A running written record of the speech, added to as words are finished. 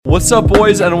What's up,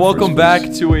 boys, and welcome back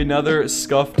to another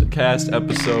Scuffed Cast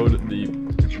episode.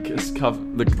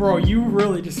 Bro, you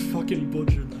really just fucking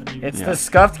butchered that, dude. It's the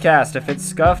Scuffed Cast. If it's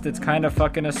scuffed, it's kind of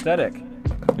fucking aesthetic.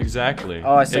 Exactly.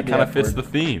 Oh, I said it kind of the F fits word. the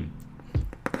theme.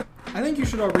 I think you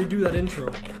should redo that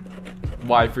intro.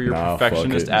 Why? For your Nah,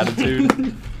 perfectionist fuck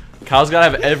attitude? Kyle's gotta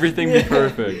have everything be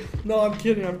perfect. No, I'm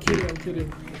kidding.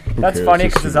 That's cares? funny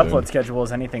Just because his do that. upload schedule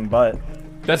is anything but.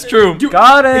 That's true.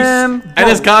 Got him! And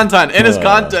his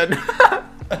content.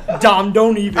 Dom,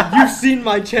 don't even. You've seen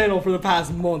my channel for the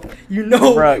past month. You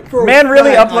know. Bro, for a man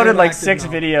really fact I uploaded like reacted 6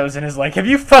 now. videos and is like, have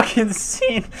you fucking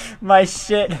seen my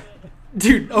shit?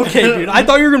 Dude, okay, dude. I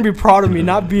thought you were gonna be proud of me,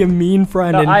 not be a mean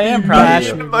friend. No, and I am proud bash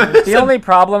of you. me, bro. The only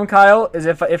problem, Kyle, is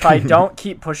if I don't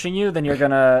keep pushing you, then you're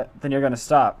gonna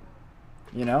stop.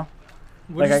 You know?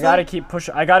 What'd Like you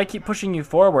I gotta keep pushing you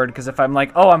forward, because if I'm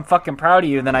like, oh, I'm fucking proud of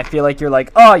you, then I feel like you're like,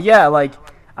 oh yeah, like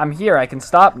I'm here, I can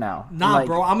stop now. Nah, Like,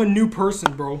 bro. I'm a new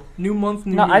person, bro. New month,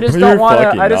 new No, me. I just You're don't want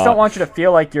fucking to. I just don't not. want you to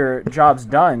feel like your job's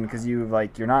done because you're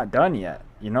not done yet.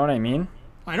 You know what I mean?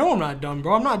 I know I'm not done,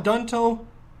 bro. I'm not done till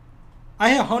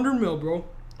I hit 100 mil, bro.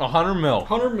 100 mil.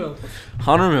 100 mil.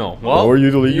 100 mil. Well, Or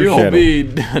you delete your you'll channel. be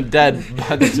dead.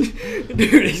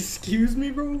 Dude, excuse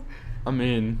me, bro. I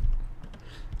mean,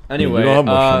 You anyway. don't have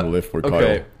much room to live for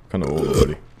okay. Kyle. Kind of old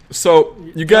already. So,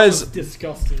 you guys... That was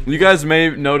disgusting. You guys may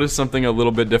notice something a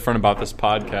little bit different about this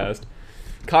podcast.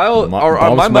 Kyle, My- my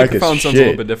Dom's mic is microphone sounds a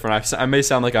little shit. bit different. I may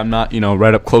sound like I'm not,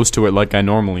 right up close to it like I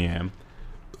normally am.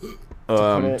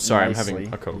 it Sorry, nicely, I'm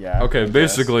having a coke. yeah, I Okay, guess.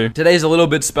 basically, today's a little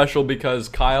bit special because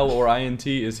Kyle or INT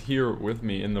is here with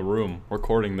me in the room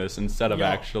recording this instead of Yeah.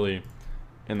 actually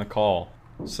in the call.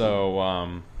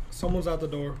 So, Someone's at the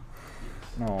door.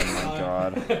 Oh my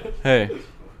god! hey,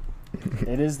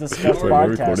 It is the Scuffed Wait, we're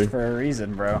Podcast recording? for a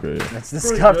reason, bro. Okay. It's the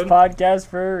Pretty Scuffed good. Podcast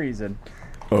for a reason.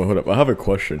 Oh, hold up. I have a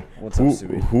question. What's up,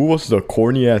 Subi? Who was the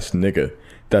corny ass nigga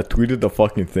that tweeted the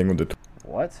fucking thing on the...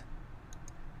 What?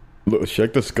 Look,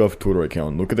 check the Scuff Twitter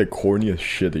account. Look at the corniest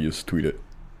shit that you just tweeted.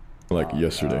 Like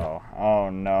yesterday. Oh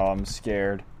no, I'm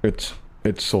scared. It's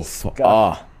so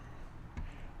Scuff.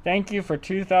 Thank you for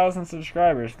 2,000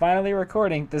 subscribers. Finally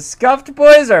recording. The Scuffed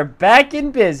Boys are back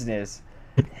in business.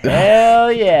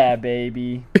 Hell yeah,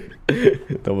 baby.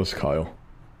 That was Kyle.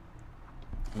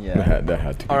 Yeah. That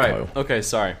had to be all right, Kyle. okay,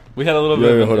 sorry. We had a little bit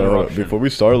Yeah, of an hold on. interruption. Before we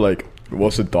start, like,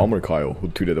 was it Dom or Kyle who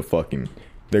tweeted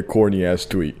the corny ass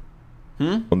tweet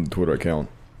on the Twitter account?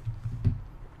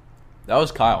 That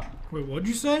was Kyle. Wait, what'd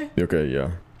you say? Okay,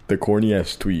 yeah. The corny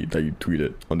ass tweet that you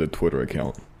tweeted on the Twitter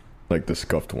account. Like the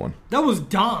scuffed one. That was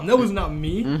Dom. That was not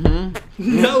me.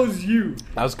 That was you.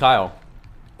 That was Kyle.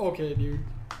 Okay, dude.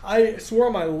 I swear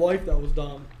on my life that was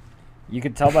Dom. You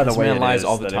could tell by the This way man it lies is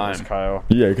all the that it was time. Kyle.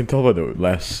 Yeah, you can tell by the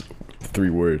last 3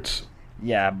 words.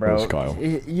 Yeah, bro. was Kyle.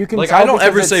 You can Like, tell I don't because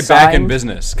ever it's say back in signed-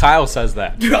 business. Kyle says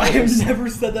that. Dude, I have never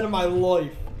said that in my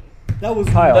life. That was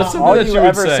Kyle, That's not. something all that you you would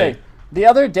ever say. say. The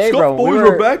other day,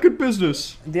 bro, back in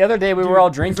business. the other day we Dude, were all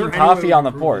is drinking there any way coffee we on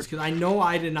the can prove porch. this? 'Cause I know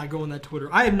I did not go on that Twitter.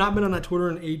 I have not been on that Twitter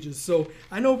in ages, so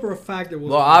I know for a fact it was.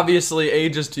 Well, obviously,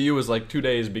 ages to you is like 2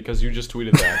 days because you just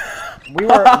tweeted that. We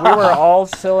were all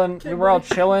chilling. We were all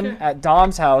chilling at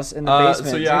Dom's house in the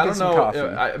basement. So yeah, I drinking don't some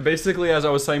know. coffee. Basically, as I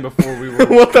was saying before, we were.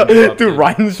 What the? interrupted. Dude,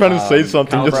 Ryan's trying to say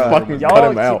something. Kyle, Just bro, fucking Y'all cut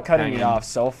him keep out. cutting Hang me on. off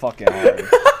so fucking hard.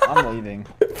 I'm leaving.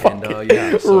 And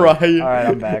yeah, so, Ryan. All right,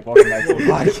 I'm back. Welcome back to the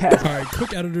podcast. Alright,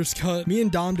 quick editor's cut. Me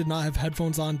and Dom did not have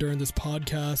headphones on during this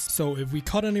podcast, so if we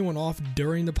cut anyone off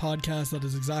during the podcast, that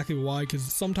is exactly why, because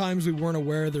sometimes we weren't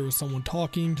aware there was someone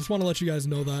talking. Just want to let you guys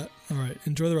know that. Alright,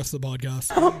 enjoy the rest of the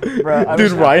podcast. Bro, I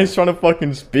Dude, was- Ryan's trying to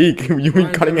fucking speak. You've been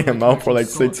Ryan cutting never him out for like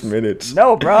sucks. 6 minutes.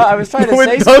 No, bro, I was trying to No,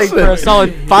 say it something for a doesn't.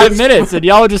 solid 5 It's minutes, and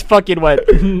y'all just fucking went.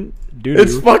 Dude,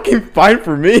 It's fucking fine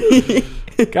for me.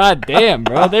 God damn,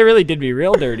 bro, they really did me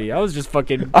real dirty. I was just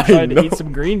fucking I trying to know. eat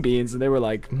some green beans, and they were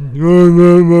like,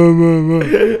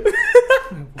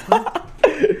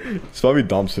 It's probably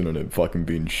Thompson on it fucking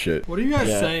being shit. What are you guys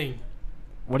Yeah. saying?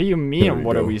 "What do you There mean? we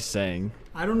What are go. we saying?"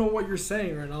 I don't know what you're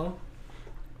saying right now.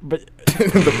 But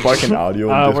The fucking audio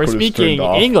on we're Discord is speaking turned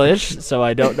off. English, so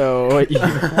I don't know what you.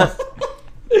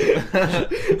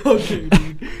 Okay,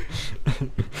 dude.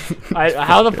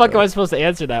 How the fuck am I supposed to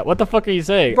answer that? What the fuck are you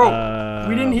saying? Bro,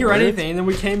 we didn't hear what? anything, and then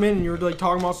we came in and you were like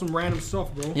talking about some random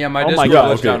stuff, bro. yeah, my Oh my Discord God.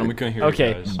 was Okay. down and we couldn't hear Okay,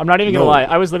 you guys. I'm not even gonna No. lie.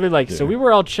 I was literally like, so Yeah. we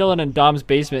were all chilling in Dom's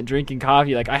basement drinking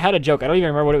coffee. Like, I had a joke. I don't even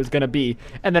remember what it was gonna be.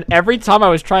 And then every time I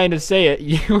was trying to say it,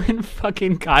 you and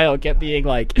fucking Kyle kept being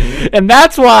like, and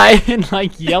that's why, and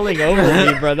like yelling over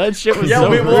me, bro. That shit was so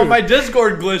rude. my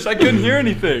Discord glitched. I couldn't hear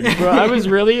anything. Bro, I was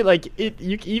really like,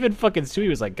 you even fucking Sui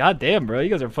was like, God damn, bro, you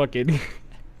guys are fucking.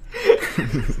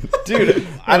 Dude,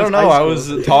 I don't know. I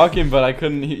was talking, but I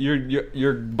couldn't.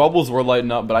 Your bubbles were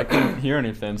lighting up, but I couldn't hear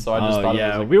anything. So I just thought. Yeah, it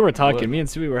was like, we were talking. what? Me and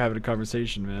Sui were having a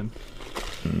conversation, man.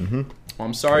 Well,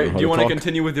 I'm sorry. Do you want to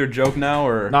continue with your joke now,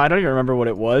 or? No, I don't even remember what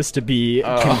it was. To be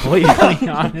completely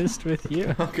honest with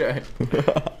you. Okay.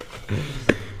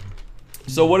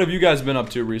 So what have you guys been up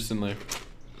to recently?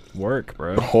 Work,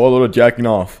 bro. A whole lot of jacking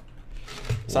off.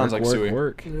 Sounds like work, Sui.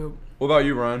 work. What about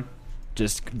you, Ryan?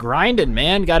 Just grinding,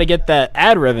 man. Got to get that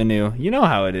ad revenue. You know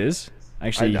how it is.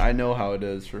 Actually, I know how it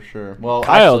is for sure. Well,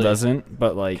 Kyle actually, doesn't,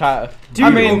 but like, Dude, I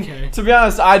mean, okay. to be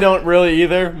honest, I don't really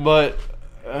either, but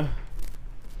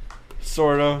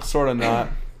sort of not.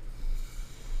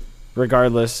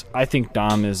 regardless, I think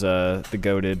Dom is the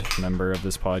goated member of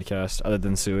this podcast, other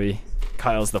than Sui.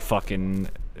 Kyle's the fucking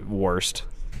worst.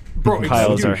 Bro,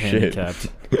 Kyle's do our shit. handicapped.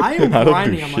 I am I don't do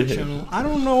grinding on my shit. channel. I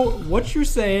don't know what you're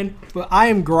saying, but I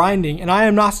am grinding, and I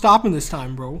am not stopping this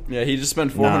time, bro. Yeah, he just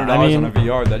spent $400 Nah, I mean- on a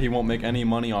VR that he won't make any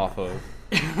money off of.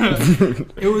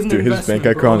 It was an Dude, his investment,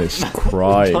 bank bro. account is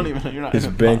crying. Don't even. You're not His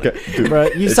in bank, it. dude, Bro,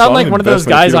 you it's sound not like an one of those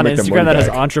investment, guys you on make the Instagram money that has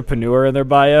back. entrepreneur in their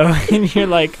bio, and you're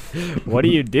like, "What do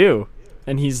you do?"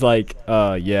 And he's like,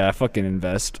 yeah, I fucking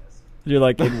invest." You're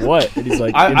like, "In what?" And he's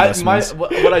like, "Investments."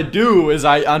 What I do is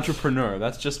I entrepreneur.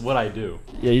 That's just what I do.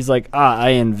 Yeah, he's like, I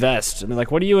invest. And they're like,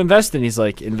 "What do you invest in?" He's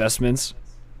like, "Investments."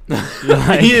 You're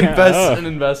like, He invests "Oh." in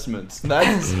investments.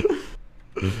 That's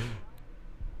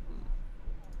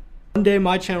One day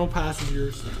my channel passes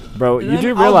yours. Bro, And you then do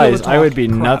I'll go realize to I would talk be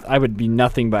crap. I would be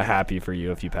nothing but happy for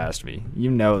you if you passed me.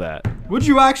 You know that. Would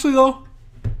you actually, though?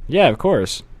 Yeah, of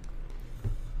course.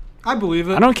 I believe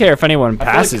it. I don't care if anyone I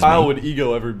feel passes like Kyle me. would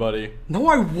ego everybody. No,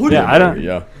 I wouldn't. Yeah, I don't.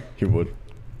 Yeah, he would.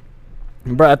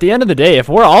 Bro, at the end of the day, if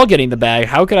we're all getting the bag,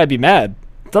 how could I be mad?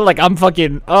 It's not like I'm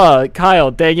fucking,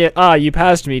 Kyle, dang it, you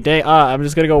passed me, dang, I'm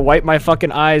just gonna go wipe my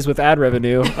fucking eyes with ad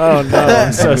revenue. Oh no,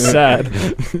 I'm so sad.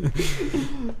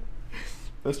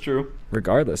 That's true.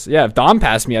 Regardless, yeah, if Dom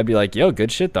passed me, I'd be like, yo,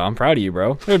 good shit, Dom, proud of you,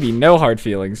 bro. There'd be no hard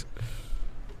feelings.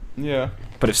 Yeah.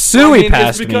 But if Sui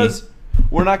passed it's because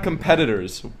we're not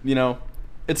competitors. You know,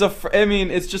 it's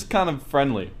it's just kind of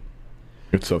friendly.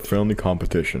 It's a friendly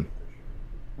competition.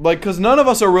 Like, because none of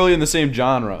us are really in the same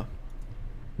genre.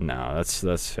 me, no,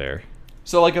 that's fair.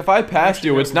 So, like, if I passed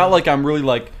you, it's not like I'm really,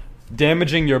 like,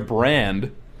 damaging your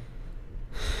brand.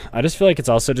 I just feel like it's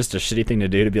also just a shitty thing to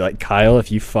do to be like, Kyle,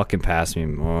 if you fucking pass me,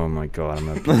 oh my god, I'm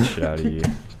gonna beat the shit out of you.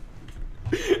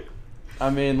 I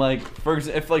mean, like,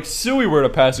 if, like, Sui were to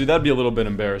pass you, that'd be a little bit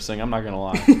embarrassing. I'm not gonna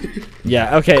lie.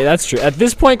 Yeah, okay, that's true. At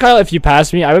this point, Kyle, if you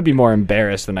pass me, I would be more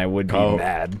embarrassed than I would be Kyle,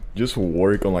 mad. Just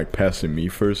work on like passing me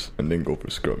first, and then go for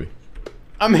Scrubby.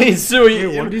 I mean, Sui,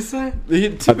 Wait, what did he say?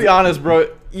 to be honest, bro,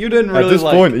 you didn't At really, this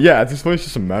like... point, it's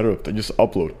just a matter of just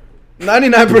upload.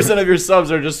 99% of your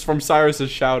subs are just from Cyrus's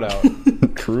shout-out.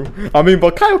 True. I mean,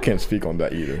 but Kyle can't speak on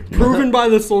that either. you know? Proven by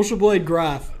the Social Blade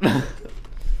graph.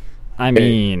 I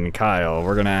mean, Kyle,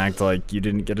 we're gonna act like you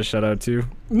didn't get a shout out too.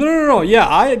 No. Yeah,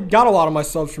 I got a lot of my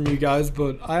subs from you guys,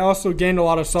 but I also gained a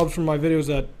lot of subs from my videos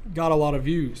that got a lot of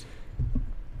views.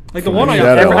 Like the From one the I got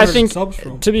shout-outs. 400 I think, subs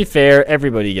from. to be fair,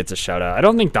 everybody gets a shout out. I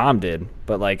don't think Dom did,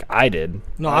 but like I did.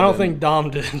 No, I don't think Dom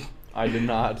did. I did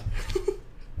not.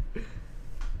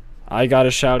 I got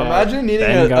a shout out. Imagine needing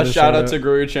Ben got a shout-out to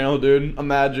grow your channel, dude.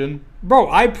 Imagine. Bro,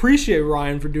 I appreciate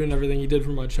Ryan for doing everything he did for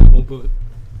my channel, but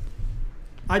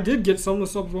I did get some of the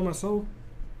subs by myself.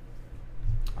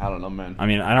 I don't know, man. I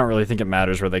mean, I don't really think it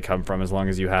matters where they come from as long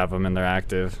as you have them and they're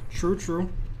active. True.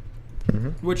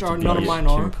 Mm-hmm. Which are To none of be mine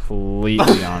are.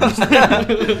 Completely honest.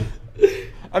 with you.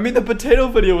 I mean, the potato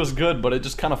video was good, but it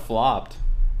just kind of flopped.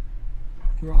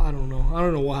 Bro, I don't know. I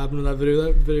don't know what happened to that video.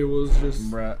 That video was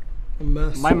just a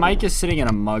mess. My mic is sitting in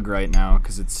a mug right now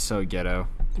because it's so ghetto.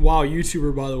 Wow,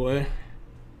 YouTuber, by the way.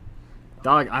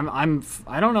 Dog,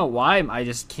 I don't know why I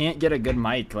just can't get a good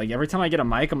mic. Like every time I get a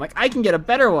mic, I'm like, I can get a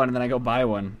better one, and then I go buy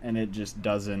one, and it just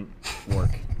doesn't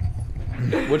work.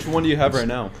 Which one do you have right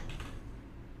now?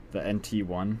 The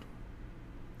NT1.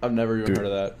 I've never even Dude. heard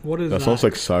of that. What is That that? sounds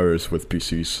like Cyrus with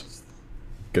PCs.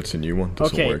 Gets a new one,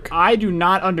 doesn't Okay, work. I do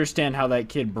not understand how that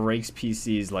kid breaks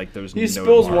PCs like there's He no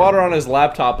spills tomorrow. water on his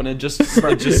laptop and it just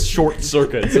short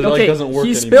circuits. It like doesn't work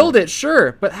he anymore. spilled it,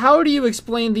 sure, but how do you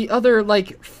explain the other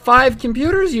like 5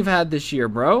 computers you've had this year,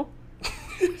 bro?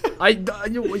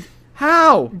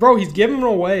 How? Bro, he's giving them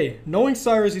away. Knowing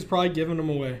Cyrus, he's probably giving them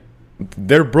away.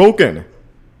 They're broken.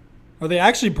 Are they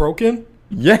actually broken?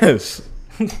 Yes.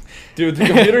 Dude, the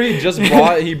computer he just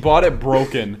bought, he bought it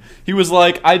broken. He was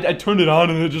like, I turned it on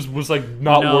and it just was like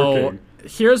not working.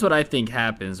 Here's what I think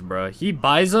happens, bro. He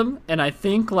buys them, and I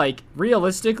think, like,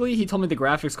 realistically, he told me the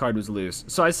graphics card was loose.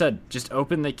 So I said, just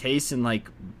open the case and, like,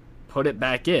 put it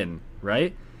back in,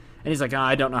 right? And he's like,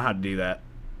 I don't know how to do that.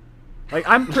 Like,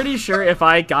 I'm pretty sure if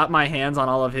I got my hands on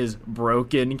all of his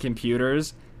broken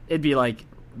computers, it'd be like,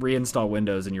 reinstall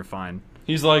Windows and you're fine.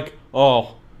 He's like,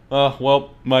 well,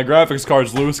 my graphics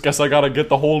card's loose. Guess I gotta get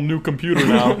the whole new computer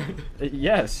now.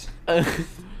 Yes.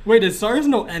 Wait, does Cyrus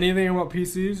know anything about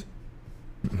PCs?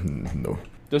 No.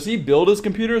 Does he build his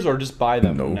computers or just buy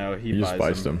them? No, he just buys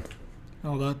buys them.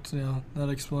 Oh, that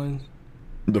explains.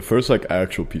 The first like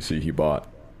actual PC he bought,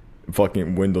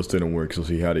 fucking Windows didn't work, so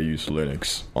he had to use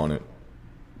Linux on it.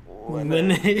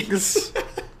 Linux.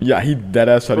 Yeah, he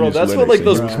deadass had to Bro, use that's Linux. what like and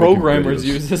those he was making programmers videos.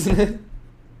 use, isn't it?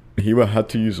 He had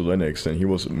to use Linux, and he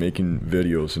was making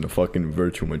videos in a fucking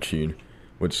virtual machine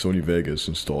with Sony Vegas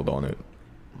installed on it.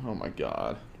 Oh my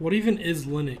god. What even is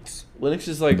Linux? Linux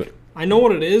is like, The- I know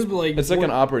what it is, but like it's like what-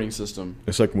 an operating system.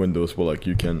 It's like Windows, but like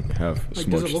you can have as Like,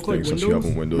 much does it look like things as you have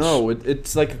on Windows. No,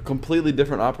 it's like a completely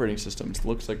different operating system. It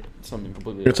looks like something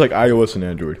completely It's like iOS and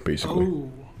Android, basically.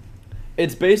 Oh.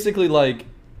 It's basically like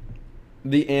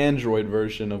the Android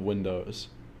version of Windows.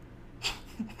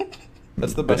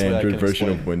 That's the best way I Android can version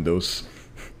explain. of Windows.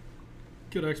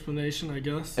 Good explanation, I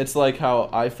guess. It's like how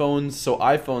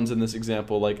iPhones in this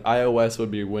example, like iOS would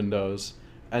be Windows,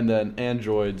 and then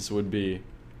Androids would be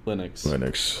Linux.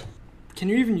 Linux. Can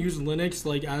you even use Linux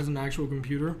like as an actual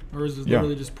computer, or is it Yeah.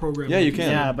 literally just programming? Yeah, you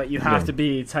can. Yeah, but you have Yeah. to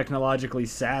be technologically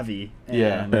savvy.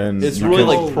 Yeah. And It's you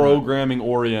really can- like programming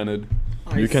oriented.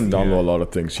 I You can see. download a lot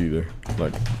of things either.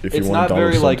 Like if It's you not want to download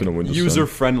very like something on Windows user 10.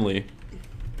 friendly.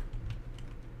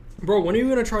 Bro, when are you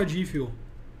gonna try G Fuel?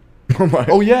 Oh my.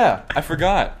 Oh yeah, I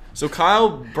forgot. So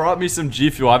Kyle brought me some G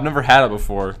Fuel. I've never had it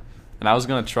before, and I was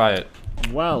gonna try it.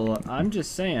 Well, I'm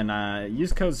just saying,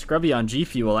 use code Scrubby on G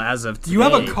Fuel as of today. You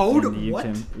have a code? and you What?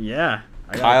 Yeah.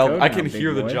 I got a Kyle, code I now, can big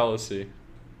hear the boy. jealousy.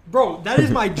 Bro, that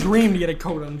is my dream to get a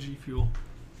code on G Fuel.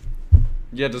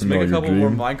 Yeah, just No, make a your couple more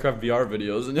dream. Minecraft VR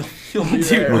videos, and you'll be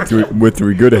there. With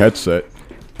a good headset,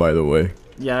 by the way.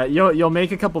 Yeah, you'll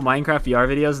make a couple Minecraft VR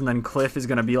videos, and then Cliff is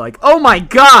gonna be like, "Oh my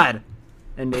god!"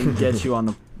 and get you on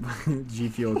the G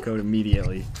Fuel code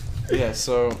immediately. Yeah,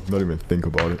 so Not even think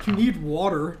about it. You need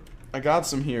water. I got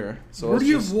some here. So Where let's do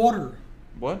you just, have water?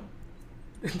 what?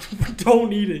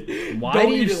 Don't eat it. Why Don't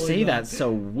do you eat it say like that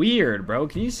so weird, bro?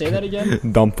 Can you say that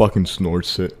again? Dumb fucking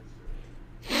snorts it.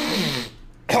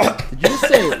 Did you just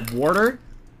say water?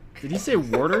 Did you say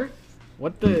water?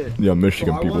 What the Yeah,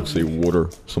 Michigan Bro, I people want- say water,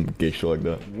 some gay shit like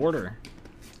that. water?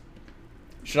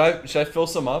 Should I fill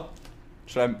some up?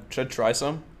 Should I try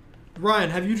some? Ryan,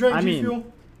 have you drank I G mean- Fuel?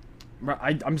 Bro,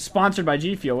 I'm sponsored by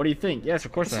G Fuel. What do you think? Yes,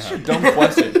 of course I have. Dumb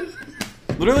question.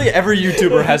 Literally every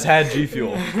YouTuber has had G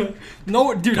Fuel.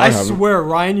 No, dude, I I haven't. swear,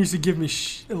 Ryan used to give me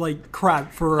like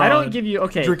crap for. I don't give you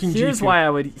okay. drinking G Here's Fuel. why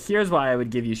I would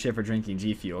give you shit for drinking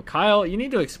G Fuel. Kyle, you need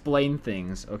to explain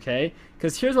things, okay?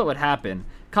 Because here's what would happen.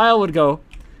 Kyle would go,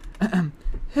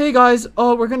 "Hey guys,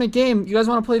 oh we're gonna game. You guys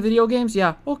want to play video games?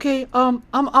 Yeah. Okay. I'm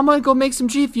gonna go make some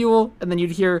G Fuel." And then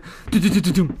you'd hear next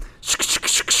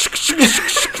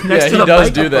Yeah, to he the does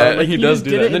microphone. do that. Like, He does just do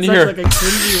did that. it Then in you such, hear- like a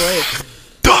cringy way.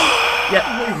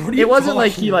 Yeah. What are you It wasn't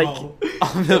like he talking like.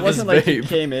 about? It wasn't like he vape.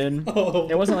 came in. Oh.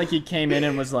 It wasn't like he came in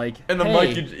and was like, And the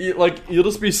hey. mic, you'll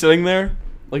just be sitting there,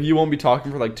 like you won't be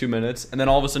talking for like 2 minutes, and then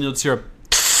all of a sudden you'll just hear a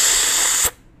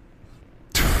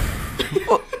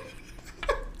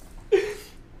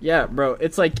Yeah, bro.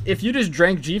 It's like if you just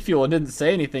drank G Fuel and didn't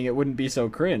say anything, it wouldn't be so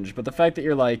cringe. But the fact that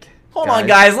you're like, Hold on,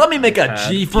 guys, let me make a Had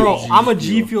G Bro, Fuel. I'm a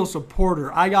G Fuel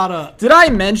supporter. I gotta. did I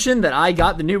mention that I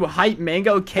got the new Hype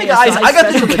Mango KSI? Hey guys, I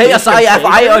got the special new edition KSI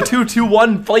flavor?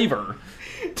 FI221 flavor.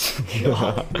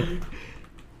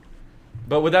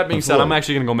 But with that being said, full. I'm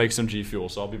actually gonna go make some G Fuel,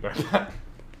 so I'll be back. How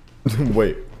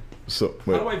Wait. So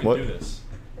wait. do I even what? do this?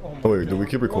 Oh wait, do we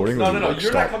keep recording? No, or no, do no. we, like,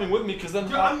 You're not stop? coming with me because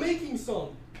then. I'm making some.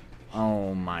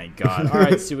 Oh my god! All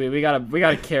right, Suey, we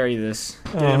gotta carry this.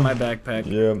 Get it in my backpack.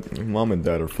 Yeah, mom and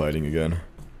dad are fighting again.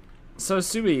 So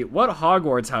Suey, what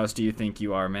Hogwarts house do you think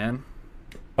you are, man?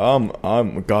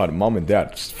 God, mom and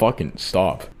dad, just fucking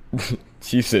stop.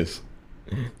 Jesus.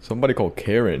 Somebody call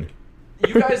Karen.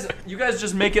 You guys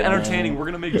just make it entertaining. We're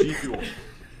gonna make G Fuel.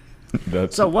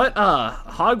 That's So what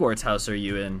Hogwarts house are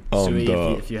you in, Suey?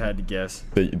 If you had to guess,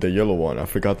 the yellow one. I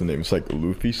forgot the name. It's like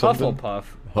Luffy something. Hufflepuff.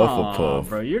 Hufflepuff. Aw,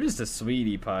 bro, you're just a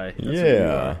sweetie pie. That's what you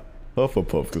Yeah. are.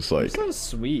 Hufflepuff is You're like so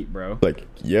sweet, bro.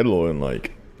 yellow and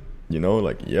like, you know,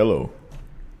 like yellow.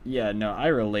 Yeah, no, I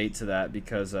relate to that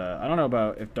because I don't know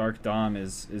about if Dark Dom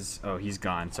is oh, he's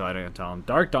gone, so I don't tell him.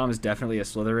 Dark Dom is definitely a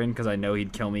Slytherin because I know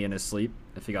he'd kill me in his sleep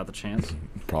if he got the chance.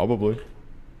 Probably.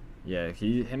 Yeah,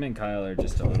 him and Kyle are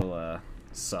just a little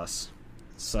sus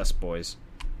boys.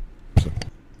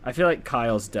 I feel like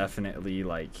Kyle's definitely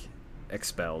like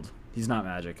expelled. He's not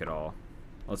magic at all.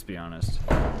 Let's be honest.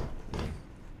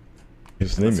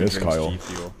 His name Unless he is drinks Kyle. G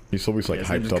Fuel. He's always like Yeah,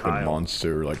 his name's hyped up in Kyle.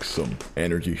 Monster, like some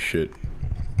energy shit.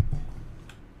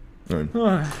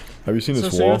 Alright. Have you seen So,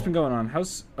 this so wall? what's been going on? Have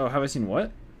I seen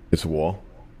what? It's a wall.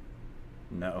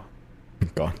 No.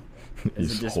 God. Is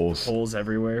These it just holes. holes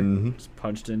everywhere? Mhm. Just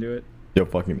punched into it? Yeah,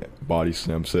 fucking body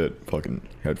slams it fucking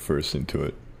head first into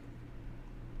it.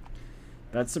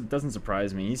 That doesn't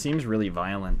surprise me. He seems really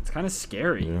violent. It's kind of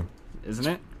scary, Yeah. isn't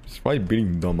it? He's probably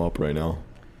beating them up right now.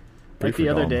 Pray Like for the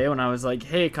other Dom. day when I was like,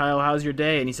 "Hey Kyle, how's your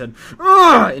day?" and he said,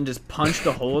 "Ugh!" and just punched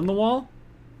a hole in the wall.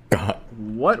 God.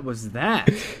 What was that?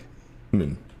 I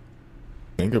mean,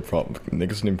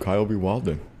 niggas named Kyle be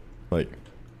wildin'. Like,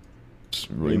 just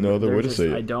really no other They're way to just-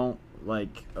 say I it. don't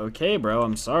like. Okay, bro,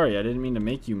 I'm sorry. I didn't mean to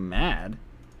make you mad.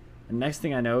 And next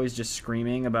thing I know, he's just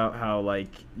screaming about how, like,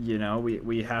 you know,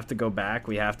 we have to go back.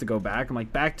 We have to go back. I'm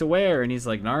like, back to where? And he's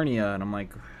like, Narnia. And I'm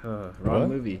like, wrong What?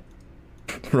 movie.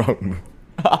 Wrong.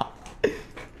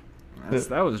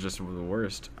 That was just the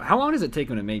worst. How long does it take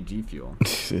him to make G Fuel?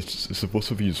 It's supposed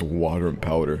to be just water and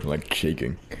powder, like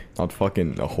shaking. Not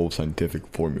fucking a whole scientific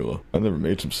formula. I never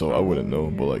made some, so I wouldn't know,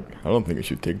 but like, I don't think it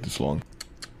should take this long.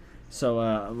 So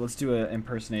let's do an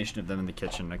impersonation of them in the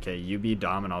kitchen. Okay, you be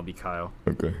Dom and I'll be Kyle.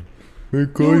 Okay. Hey,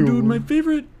 Kyle.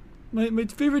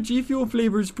 favorite G Fuel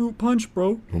flavor is fruit punch,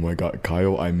 bro. Oh my god,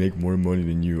 Kyle, I make more money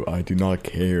than you. I do not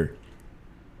care.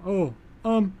 Oh,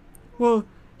 well,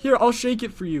 here, I'll shake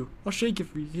it for you. Here,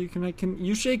 can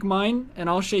you shake mine and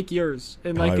I'll shake yours,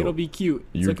 and like Kyle, it'll be cute.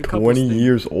 It's You're like a couple's 20 thing.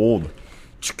 years old.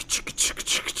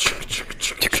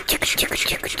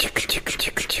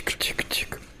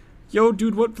 Yo,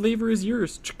 dude, what flavor is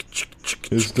yours?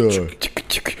 It's the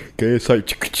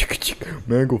KSI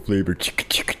mango flavor.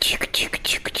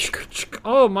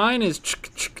 Oh, mine is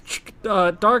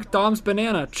dark Dom's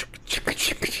banana.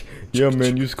 Yeah,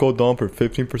 man, use code DOM for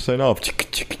 15% off.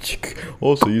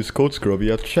 Also, use code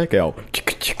Scrubby at checkout.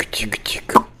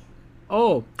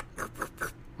 Oh,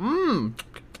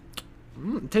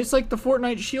 tastes like the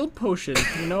Fortnite Shield potion.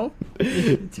 You know,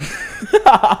 it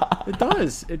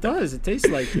does. It tastes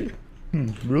like it.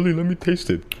 Really? Let me taste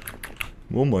it.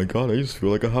 Oh my god, I just feel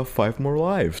like I have 5 more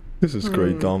lives. This is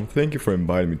great, Dom. Thank you for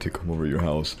inviting me to come over to your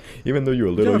house. Even though you're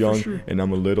a little Yeah, for young sure. and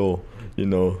I'm a little, you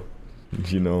know,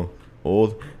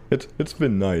 old. It's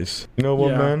been nice. You know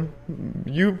what, Yeah. man?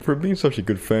 You, for being such a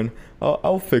good friend,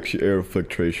 I'll fix your air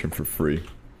filtration for free.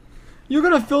 You're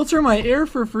gonna filter my air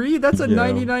for free? That's a Yeah.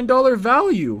 $99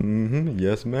 value.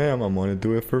 Yes, ma'am. I'm gonna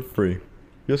do it for free.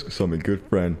 Just 'cause I'm a good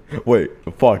friend. Wait,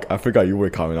 fuck. I forgot you were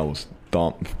coming. I was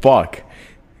Dom. Fuck.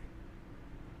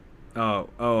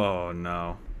 Oh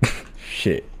no.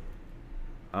 Shit.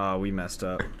 We messed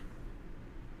up.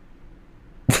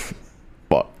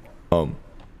 Fuck.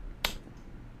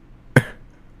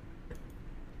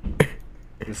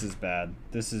 This is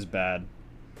bad.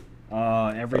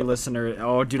 Every listener.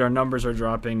 Oh, dude, our numbers are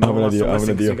dropping. No I have one an wants to idea. I have an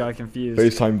listen 'cause we idea. got confused.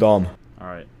 FaceTime Dom. All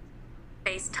right.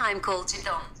 FaceTime call to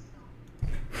Dom.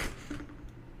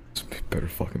 Better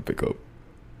fucking pick up.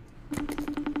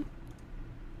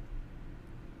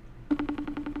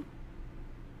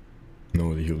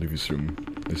 No, he'll leave his room.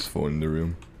 His phone in the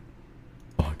room.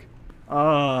 Fuck.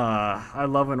 I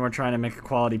love when we're trying to make a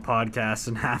quality podcast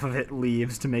and half of it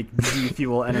leaves to make G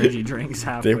Fuel energy drinks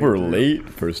halfway They were through. late,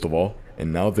 first of all,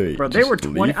 and now they Bro, they just were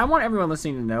 20. leave. I want everyone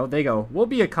listening to know. They go, we'll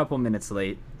be a couple minutes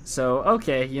late. So,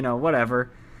 okay, you know, whatever.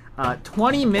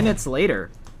 20 minutes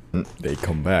later, They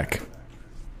come back.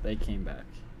 they came back.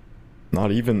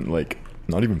 Not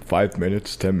even 5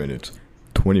 minutes, 10 minutes,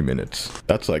 20 minutes.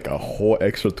 That's like a whole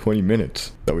extra 20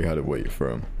 minutes that we had to wait for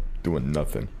him. Doing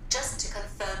nothing. Just to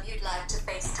confirm you'd like to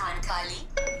FaceTime Kylie.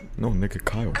 No, nigga,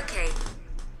 Kyle. Okay.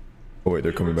 Oh wait,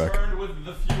 they're coming back. Returned with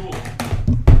the fuel.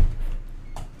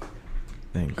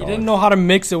 Thank He God. didn't know how to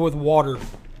mix it with water.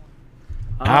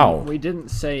 Ow. We didn't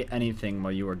say anything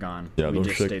while you were gone. Yeah, we don't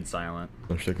just shake. stayed silent.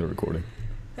 I'm checking the recording.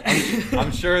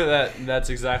 I'm sure that's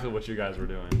exactly what you guys were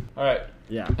doing. All right.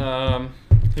 Yeah.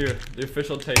 Here, the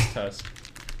official taste test.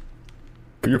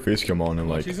 Put your face cam on and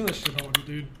like. She's gonna shit on you,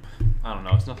 dude. I don't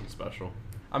know. It's nothing special.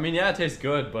 I mean, yeah, it tastes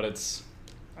good, but it's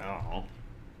I don't know.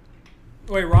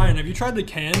 Wait, Ryan, have you tried the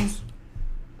cans?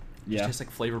 It Yeah. tastes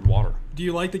like flavored water. Do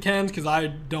you like the cans? Because I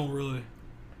don't really.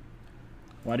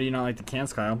 Why do you not like the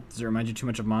cans, Kyle? Does it remind you too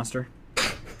much of Monster?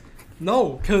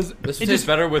 No, because This it would just taste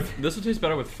better with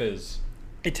fizz.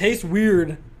 it tastes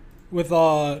weird with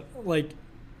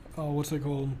what's it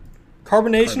called?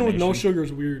 Carbonation with no Carbonation. sugar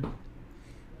is weird.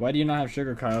 Why do you not have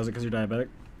sugar, Kyle? Is it because you're diabetic?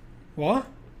 What?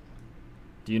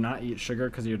 Do you not eat sugar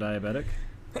because you're diabetic?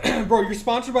 Bro, you're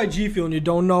sponsored by G Fuel and you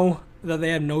don't know that they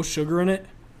have no sugar in it?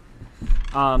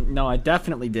 No, I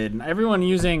definitely did. And everyone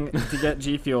using to get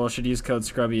G Fuel should use code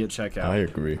Scrubby at checkout. I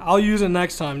agree. I'll use it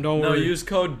next time. Don't No, worry. use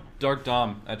code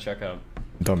DarkDom at checkout.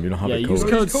 Dumb, you don't have Yeah, a use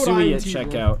code. code Use code SUI at INT,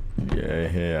 bro.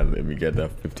 checkout. Yeah, let me get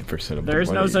that 50% of There's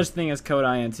the no money. such thing as code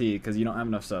INT because you don't have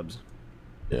enough subs.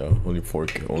 Yeah, only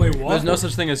 4K. Only. Wait, what? There's no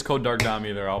such thing as code DarkDom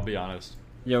either. I'll be honest.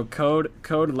 Yo, code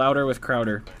louder with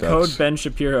Crowder. That's- Code Ben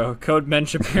Shapiro. Code Ben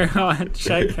Shapiro at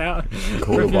checkout for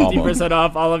Code 50%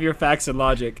 off all of your facts and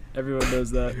logic. Everyone knows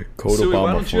that. Code Sui,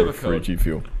 why Obama don't you have for a free code? G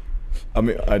Fuel. I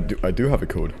mean, I do have a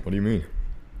code. What do you mean?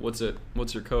 What's it?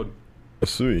 What's your code? A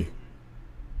Sui.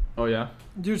 Oh yeah.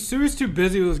 Dude, Sui's too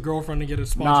busy with his girlfriend to get a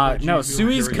sponsor. Nah, by G no, Fuel.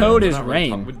 Sui's Here we go. code We're is not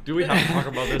really rain. do we have to talk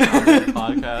about this on the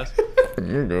podcast?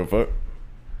 You go fuck.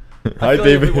 I Hi, feel like if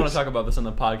David. we want to talk about this on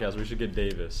the podcast, we should get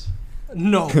Davis.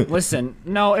 No. Listen,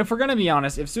 no, if we're gonna be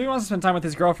honest, if Sui wants to spend time with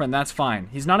his girlfriend, that's fine.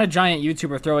 He's not a giant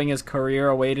YouTuber throwing his career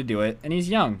away to do it, and he's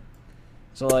young.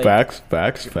 So like Facts.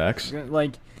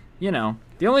 like, you know,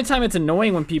 the only time it's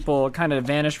annoying when people kind of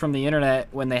vanish from the internet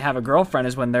when they have a girlfriend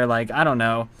is when they're like, I don't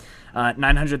know,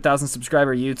 900,000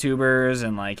 subscriber YouTubers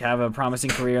and like have a promising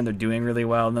career and they're doing really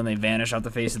well, and then they vanish off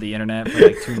the face of the internet for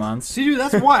like 2 months. See, dude,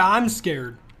 that's why I'm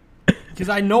scared. Because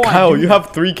I know I Kyle, do. you have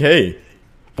 3K,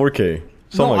 4K,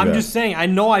 something No, like I'm that. just saying. I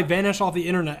know I vanish off the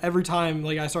internet every time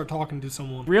like I start talking to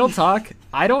someone. Real talk,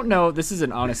 I don't know. This is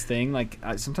an honest thing. Like,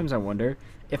 sometimes I wonder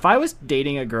if I was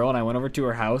dating a girl and I went over to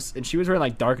her house and she was wearing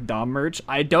like Dark Dom merch.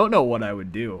 I don't know what I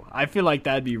would do. I feel like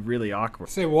that'd be really awkward.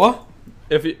 Say what?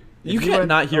 If you you can't were-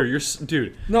 not hear,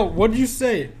 dude. No, what did you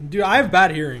say? Dude, I have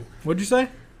bad hearing. What'd you say?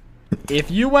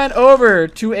 If you went over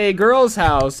to a girl's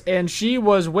house and she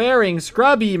was wearing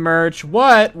Scrubby merch,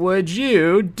 what would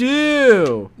you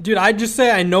do? Dude, I'd just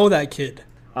say I know that kid.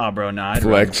 Oh, bro, nah, I'd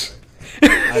Flex.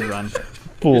 run. I'd run. You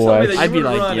told me that I'd you be would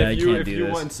like, run yeah, if I you, can't if do you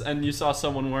this. went and you saw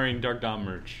someone wearing Dark Dom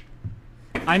merch.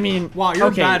 I mean, Wow, you're a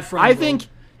okay, bad friend, I bro. think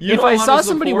You if don't I wanna saw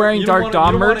somebody support- wearing you don't Dark wanna-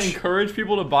 Dom you don't wanna merch, encourage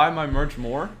people to buy my merch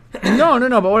more. no,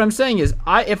 but what I'm saying is,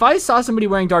 if I saw somebody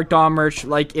wearing Dark Dom merch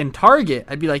like in Target,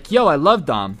 I'd be like, yo, I love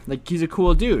Dom, like he's a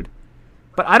cool dude.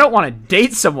 But I don't want to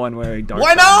date someone wearing Dark.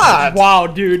 Why Dom not? Wow,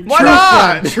 dude. Why true not?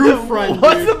 Friend, true friend.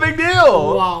 What's dude. the big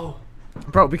deal? Wow.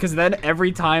 Bro, because then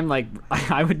every time, like,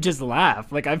 I would just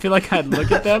laugh. Like, I feel like I'd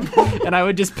look at them, and I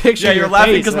would just picture Yeah, your you're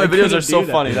laughing face, because and my I videos couldn't are so do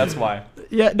that. funny. That's why.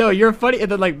 Yeah, no, you're funny. And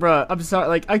then, like, bro, I'm sorry.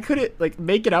 Like, I couldn't, like,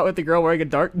 make it out with the girl wearing a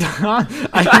Dark Dom.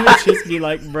 I would just be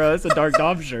like, bro, it's a Dark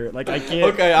Dom shirt. Like, I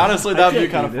can't. Okay, honestly, I that'd be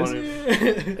can't kind of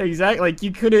do funny. Exactly. Like,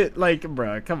 you couldn't, like,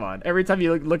 bro, come on. Every time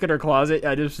you look at her closet,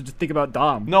 I just think about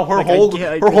Dom. No, her Like, I whole can't-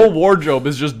 I her couldn't- whole wardrobe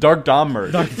is just Dark Dom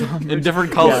merch, in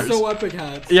different colors. So epic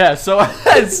hats. Yeah, so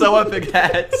so epic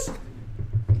hats,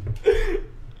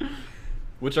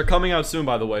 which are coming out soon,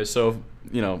 by the way. So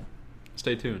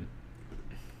stay tuned.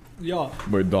 Yeah.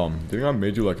 Wait, Dom, do you think I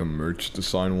made you like a merch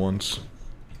design once?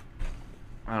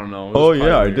 I don't know. It was Oh, probably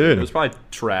yeah, I weird. did. It was probably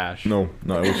trash. No, it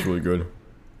was really good.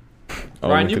 I'll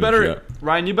Ryan, link you in the better chat.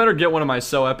 Ryan, you better get one of my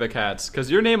So Epic hats, because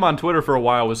your name on Twitter for a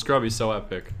while was Scrubby So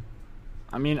Epic.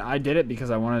 I mean, I did it because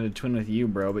I wanted to twin with you,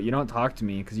 bro. But you don't talk to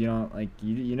me because you don't like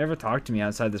you never talk to me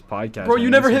outside this podcast. Bro, man. you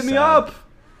It never makes hit me sad. up.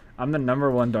 I'm the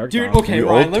 #1 Dark Dude, Dom. okay, We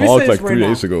Ryan, all let me say talked this like right 3 now.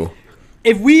 days ago.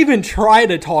 If we even try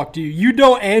to talk to you, you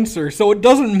don't answer, so it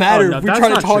doesn't Oh, matter no, if we that's try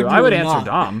to not talk true. to you I would or answer not.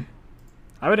 Dom.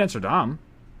 I would answer Dom.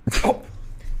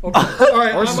 Okay. All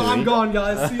right, I'm Sui. gone,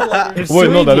 guys. See you later. If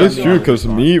Wait, no, Sui that can't is do true it, because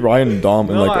me, Ryan, and Dom,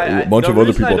 and like a bunch of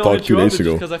other people talked 2 days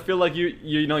ago. Because I feel like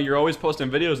you know you're always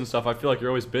posting videos and stuff. I feel like you're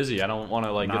always busy. I don't want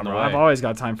to like Nah, get in the bro, way. I've always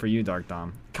got time for you, Dark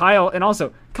Dom. Kyle, and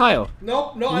also Kyle.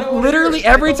 Nope, no, I don't wanna Literally hear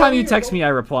it. every I don't time wanna you hear text it. me, I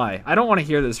reply. I don't want to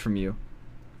hear this from you.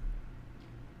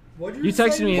 What'd You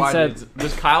texted say? me and Why, said,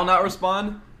 does Kyle not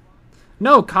respond?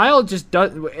 no, Kyle just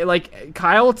does. Like,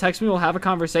 Kyle will text me, we'll have a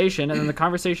conversation, and then the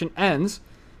conversation ends,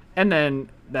 and then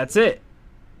that's it.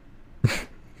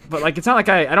 But, like, it's not like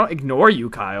I don't ignore you,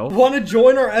 Kyle. Want to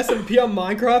join our SMP on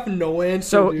Minecraft? No answer.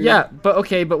 So, dude. yeah, but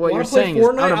okay, but what Wanna you're play saying is,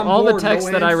 Fortnite? out of I'm all the bored, no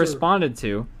texts that I answer. responded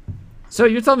to, so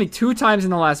you're telling me 2 times in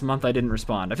the last month I didn't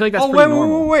respond. I feel like that's Oh pretty wait,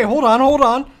 normal. wait, hold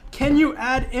on. Can you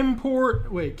add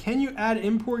import? Wait, can you add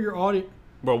import your audio?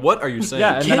 Bro, what are you saying?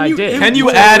 Yeah, and Can then I you did. Can you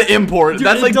import- add import? Dude,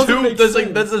 that's it like doesn't two. make That's like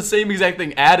sense. that's the same exact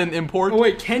thing. Add and import. Oh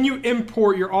wait, can you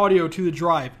import your audio to the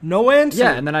drive? No answer.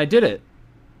 Yeah, and then I did it.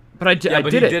 But I Yeah, but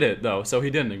did he it. did it though, so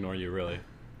he didn't ignore you really.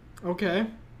 Okay.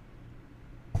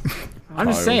 I'm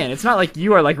just Kyle. saying, it's not like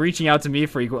you are like reaching out to me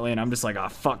frequently, and I'm just like, oh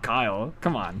fuck, Kyle,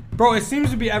 come on. Bro, it seems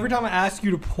to be every time I ask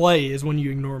you to play is when you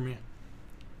ignore me.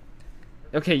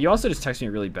 Okay, you also just text me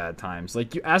at really bad times.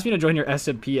 Like you asked me to join your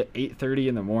SMP at 8:30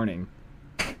 in the morning.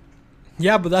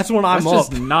 Yeah, but that's when That's I'm up.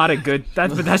 just not a good.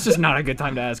 That's just not a good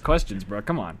time to ask questions, bro.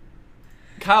 Come on.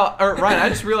 Kyle or Ryan, I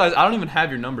just realized I don't even have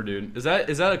your number, dude. Is that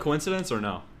a coincidence or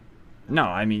no? No,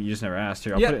 I mean, you just never asked.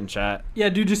 Here, I'll Yeah. put it in chat. Yeah,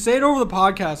 dude, just say it over the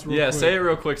podcast real quick. Say it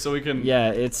real quick so we can. Yeah,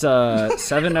 it's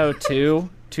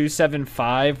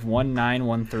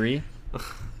 702-275-1913.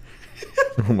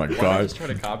 Oh my Why don't I god. just try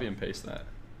to copy and paste that?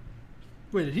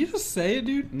 Wait, did he just say it,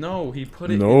 dude? No, he put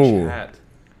it No. in chat.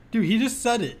 Dude, he just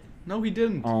said it. No, he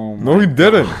didn't. Oh my No, he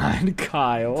didn't. God,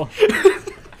 Kyle.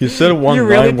 He said You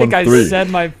really think I 1913. said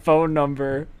my phone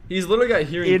number? He's literally got a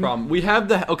hearing In- problem. We have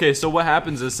the okay. So what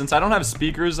happens is since I don't have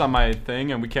speakers on my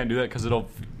thing and we can't do that because it'll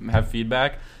have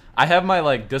feedback. I have my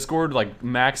like Discord like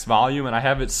max volume and I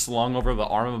have it slung over the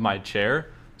arm of my chair.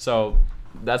 So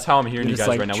that's how I'm hearing You're you just, guys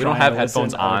like, right now. We don't trying have to listen?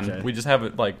 headphones on. Okay. We just have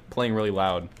it like playing really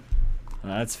loud.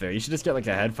 That's fair. You should just get like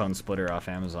a headphone splitter off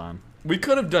Amazon. We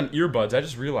could have done earbuds. I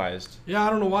just realized. Yeah, I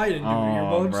don't know why you didn't do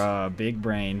Oh, earbuds. bruh, big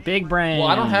brain, big brain. Well,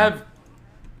 I don't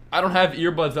have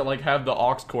earbuds that like have the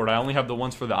aux cord. I only have the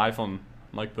ones for the iPhone.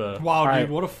 Like the Wow, Alright. dude,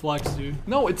 what a flex, dude.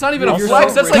 no, it's not even a You're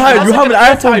flex. so That's like right. God, you have an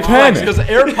iPhone 10. because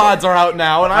AirPods are out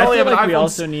now, and I, I only feel have like an we iPhone.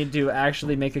 also need to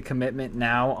actually make a commitment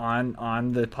now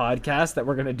on the podcast that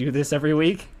we're gonna do this every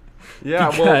week. Yeah,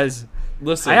 well, Because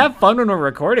listen. I have fun when we're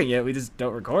recording it. We just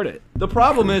don't record it. The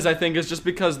problem is, I think, is just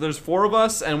because there's 4 of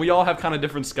us and we all have kind of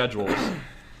different schedules.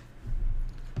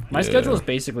 My Yeah. schedule is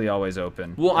basically always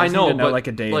open. Well, I just know, need to know but like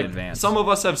a day in advance. Some of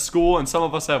us have school and some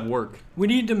of us have work. We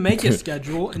need to make a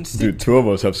schedule and stick. Dude, 2 of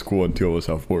us have school and 2 of us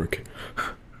have work.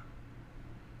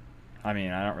 I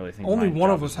mean, I don't really think Only my one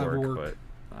job of us is have work, work.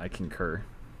 but I concur.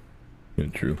 Yeah,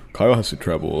 true. Kyle has to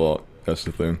travel a lot. That's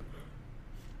the thing.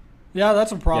 Yeah,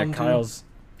 that's a problem. Yeah, Kyle's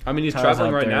I mean, he's Kyle's traveling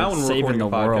out right there now when we're saving recording the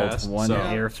a world podcast. one so.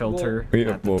 air filter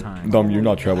Yeah, at the well, time. Dom, you're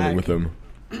not Back. traveling with him.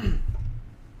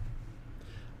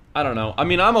 I don't know. I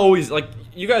mean, I'm always like,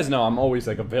 you guys know, I'm always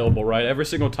like available, right? Every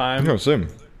single time. Yeah, same.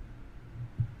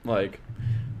 Like,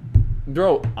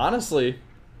 bro, honestly,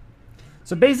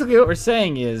 So basically, what we're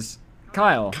saying is,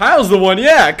 Kyle. Kyle's the one.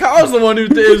 Yeah, Kyle's the one who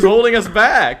is holding us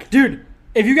back. Dude,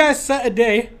 if you guys set a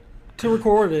day to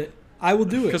record it, I will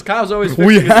do Because it. Kyle's always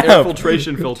We fixing his air have.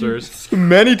 filtration filters.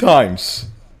 Many times.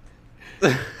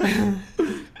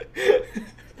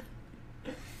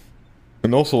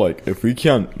 And also, like, if we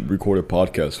can't record a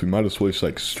podcast, we might as well just,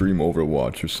 like, stream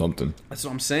Overwatch or something. That's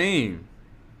what I'm saying.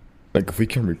 Like, if we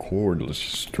can record, let's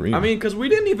just stream. I mean, because we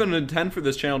didn't even intend for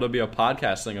this channel to be a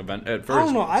podcasting event at first. I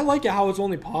don't know. I like it how it's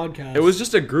only podcast. It was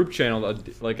just a group channel,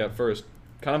 like at first,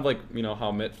 kind of like you know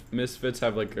how Misfits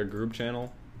have like a group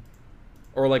channel,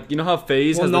 or like you know how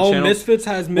FaZe Well, has no, the channel. Misfits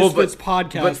has Well, Misfits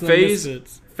podcast. but and then FaZe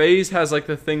Misfits. FaZe has like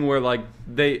the thing where like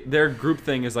their group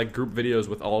thing is like group videos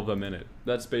with all of them in it.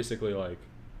 That's basically like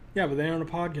Yeah, but they aren't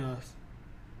a podcast.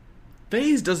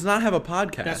 FaZe does not have a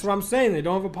podcast. That's what I'm saying. They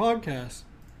don't have a podcast.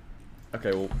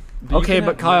 Okay, well. Okay,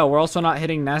 but Kyle, we're also not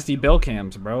hitting nasty bill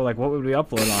cams, bro. Like, what would we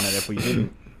upload on it if we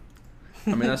didn't?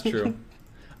 I mean, that's true.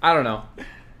 I don't know.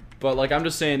 But, like, I'm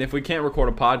just saying, if we can't record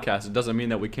a podcast, it doesn't mean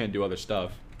that we can't do other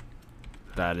stuff.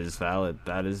 That is valid.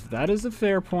 That is a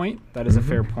fair point. That is a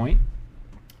fair point.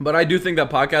 But I do think that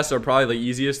podcasts are probably the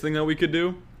easiest thing that we could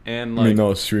do. And, I like, mean,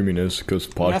 no, streaming is because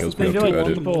podcasts we thing, I have feel to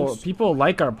like edit. people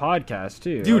like our podcast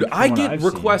too. dude, like, I from what get I've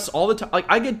requests all the time. Like,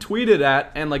 I get tweeted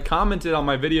at and, like, commented on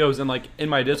my videos and, like, in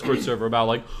my Discord server about,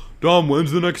 like, Dom,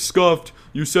 when's the next Scuffed?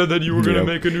 You said that you were going to Yep.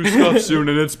 make a new Scuff soon,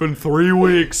 and it's been 3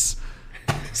 weeks.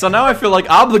 So now I feel, like,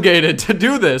 obligated to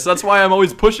do this. That's why I'm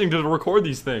always pushing to record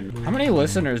these things. seen. How many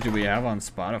listeners do we have on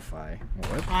Spotify?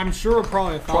 What? I'm sure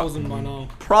probably 1,000 by now.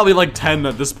 Probably, like, 10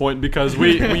 at this point because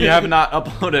we have not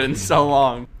uploaded in so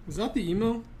long. Is that the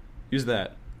email? Use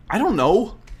that. I don't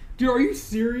know. Dude, are you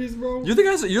serious, bro? You're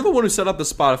the one who set up the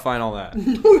Spotify and all that.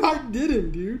 No, I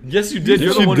didn't, dude. Yes, you did. You're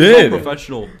Yes, the you one did. who's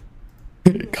professional.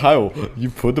 Kyle, you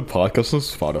put the podcast on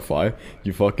Spotify.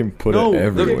 You fucking put No, it the-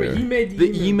 everywhere. He made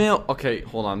The email. Okay,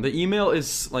 hold on. The email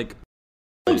is like.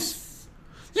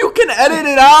 You can edit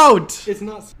it out. It's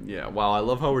not. Yeah. Wow. I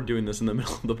love how we're doing this in the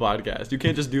middle of the podcast. You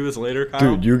can't just do this later, Kyle.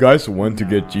 Dude, you guys went to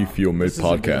get G Fuel mid This is a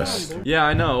good podcast. idea. Yeah,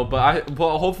 I know, but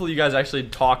well, hopefully you guys actually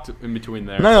talked in between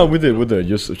there. No, we did.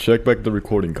 Just check back the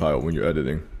recording, Kyle, when you're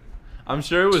editing. I'm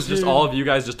sure it was just Dude. all of you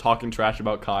guys just talking trash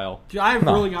about Kyle. Dude, I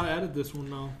really gotta edit this one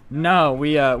now. No,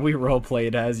 we role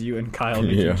played as you and Kyle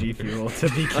making Yeah. G Fuel to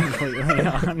be completely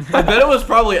honest. I bet it was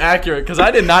probably accurate because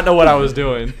I did not know what I was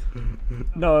doing.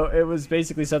 No, it was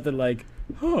basically something like,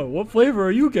 "Huh, what flavor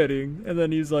are you getting?" And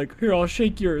then he's like, "Here, I'll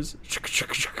shake yours."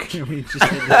 And we just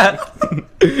did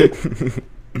that.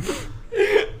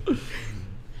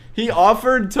 He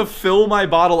offered to fill my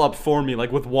bottle up for me, like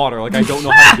with water. Like I don't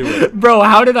know how to do it. Bro,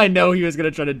 how did I know he was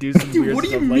gonna try to do some Dude, weird what do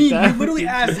you stuff mean? like that? You literally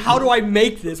asked, how do I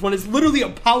make this when it's literally a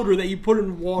powder that you put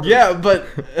in water? Yeah, but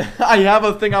I have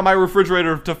a thing on my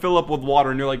refrigerator to fill up with water,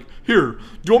 and you're like, "Here, do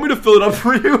you want me to fill it up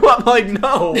for you?" I'm like,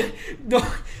 "No." No,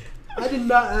 I did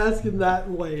not ask in that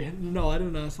way. No, I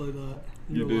didn't ask like that.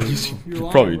 You You're did. lying, bro. You're You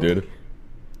lying, probably bro. did.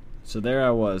 So there I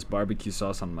was, barbecue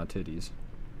sauce on my titties.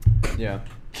 Yeah.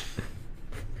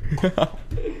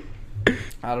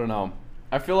 I don't know.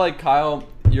 I feel like Kyle,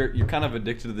 you're kind of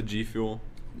addicted to the G Fuel.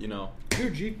 You know,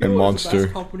 Dude, G And Fuel is the Monster.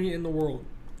 best company in the world.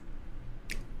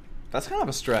 that's kind of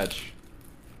a stretch.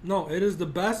 No, it is the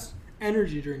best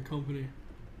energy drink company.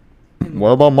 What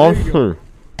about There you go. Monster?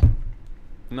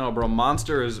 No, bro,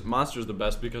 Monster's the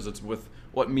best because it's with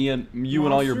what you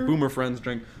and all your Monster? boomer friends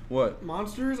drink. What?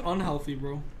 Monster is unhealthy,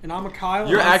 bro. And I'm a Kyle.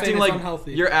 You're and I'm acting saying like it's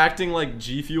unhealthy. you're acting like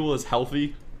G Fuel is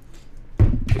healthy.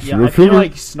 Yeah, Fuel I feel Fuel?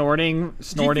 like snorting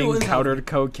is powdered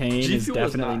cocaine is G-Fuel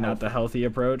is definitely not not the healthy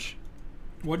approach.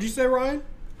 What'd you say, Ryan?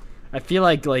 I feel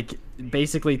like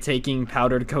basically taking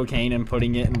powdered cocaine and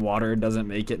putting it in water doesn't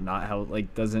make it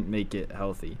doesn't make it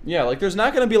healthy. Yeah, like there's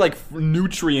not gonna be like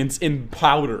nutrients in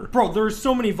powder. Bro, there's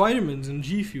so many vitamins in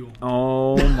G Fuel.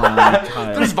 Oh my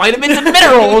god. There's vitamins and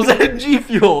minerals in G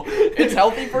Fuel. It's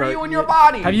healthy for Bro, you and your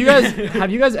body. Have you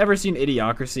guys ever seen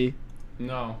Idiocracy?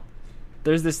 No.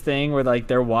 There's this thing where like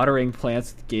they're watering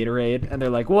plants with Gatorade and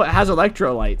they're like, well, it has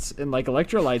electrolytes, and like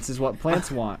electrolytes is what plants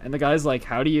want. And the guy's like,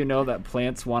 how do you know that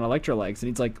plants want electrolytes? And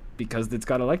he's like, because it's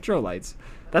got electrolytes.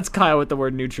 That's Kyle with the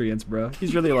word nutrients, bro.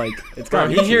 He's really like, it's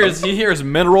got Bro, he hears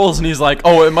minerals and he's like,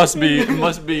 oh, it must be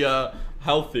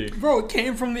healthy. Bro, it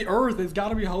came from the earth. It's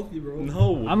gotta be healthy, bro.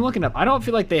 No. I'm looking up. I don't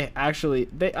feel like they I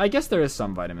guess there is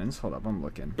some vitamins. Hold up, I'm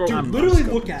looking. Bro, I'm literally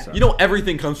scoping look this at up. You know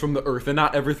everything comes from the earth and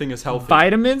not everything is healthy.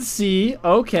 Vitamin C,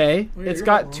 okay. Oh, yeah, It's you're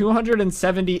got not wrong.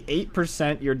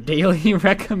 278% your daily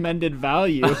recommended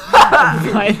value of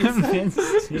vitamin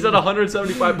C. He's at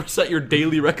 175% your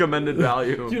daily recommended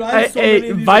value. Dude, I have so many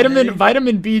of these vitamin today.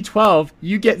 vitamin B12,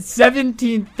 you get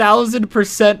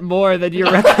 17,000% more than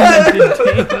your recommended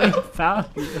daily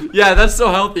value. Yeah, that's so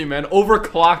healthy, man.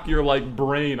 Overclock your like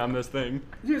brain on this thing.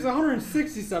 Dude, it's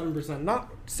 167%, not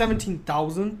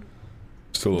 17,000.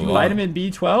 Still a lot. Vitamin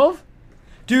B12?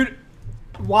 Dude,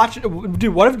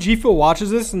 dude, what if G Fuel watches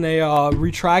this and they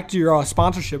retract your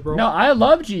sponsorship, bro? No, I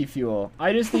love G Fuel.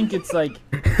 I just think it's like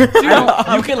You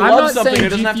can I'm love not something. saying It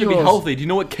doesn't have to be G-Fuel's- healthy. Do you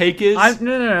know what cake is?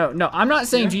 No. I'm not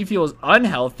saying G Fuel is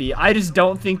unhealthy. I just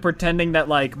don't think pretending that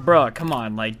like, bruh, come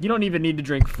on, like you don't even need to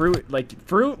drink fruit. Like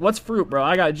fruit, what's fruit, bro?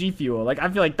 I got G Fuel. Like I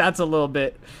feel like that's a little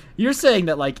bit. You're saying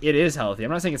that like it is healthy.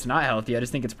 I'm not saying it's not healthy. I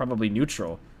just think it's probably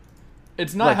neutral.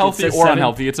 It's not Look, it healthy says or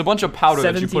unhealthy. It's a bunch of powder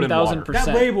that you put in water. 17,000%.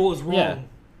 That label is wrong. Yeah.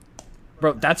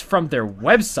 Bro, that's from their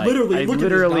website. Literally, I look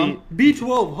literally. at this, Dom.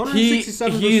 B12, 167%.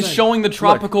 He's showing the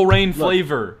tropical rain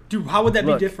flavor. Dude, how would that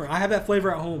Look. be different? I have that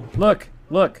flavor at home. Look.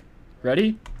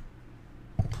 Ready?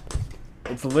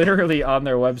 It's literally on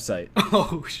their website.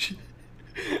 Oh, shit.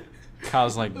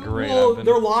 Kyle's like, great. Well, I've been-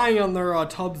 they're lying on their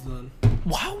tubs then.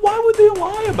 Why would they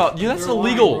lie about? Yeah, that's They're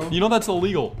lying, illegal. bro. You know that's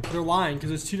illegal. They're lying because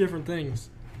it's two different things.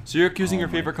 So you're accusing your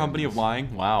favorite company of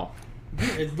lying? Wow.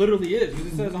 It literally is.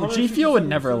 It says G Fuel would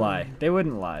never 167%. lie. They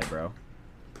wouldn't lie, bro.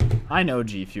 I know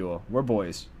G Fuel. We're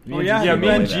boys. Me Oh, and yeah? G Yeah, Fuel me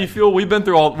know and that. G Fuel, we've been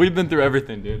through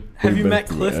everything, dude. Have We've you been met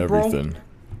through Cliff, bro? everything.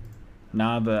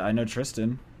 Nah, but I know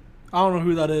Tristan. I don't know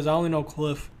who that is. I only know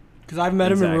Cliff. Because I've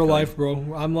met him in real Exactly. life,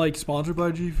 bro. I'm like sponsored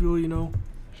by G Fuel, you know?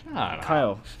 Shut up.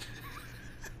 Kyle.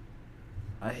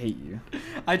 I hate you.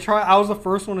 I was the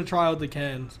first one to try out the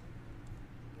cans.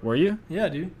 Were you? Yeah,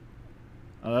 dude.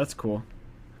 Oh, that's cool.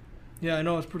 Yeah, I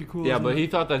know. It's pretty cool. Yeah, isn't but it? he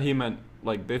thought that he meant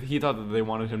he thought that they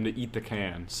wanted him to eat the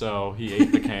can, so he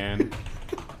ate the can,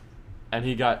 and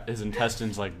he got his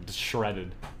intestines like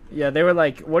shredded. Yeah, they were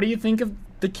like, "What do you think of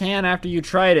the can after you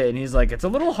tried it?" And he's like, "It's a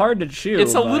little hard to chew."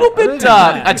 It's a but little other bit. than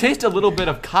that- I taste a little bit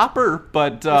of copper,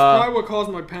 but That's probably what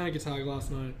caused my panic attack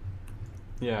last night.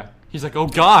 yeah. He's like, oh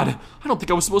God, I don't think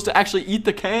I was supposed to actually eat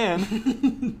the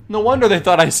can. No wonder they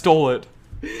thought I stole it.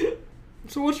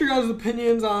 So what's your guys'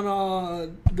 opinions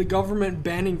on the government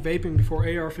banning vaping before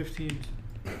AR-15s?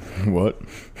 What?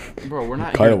 Bro, we're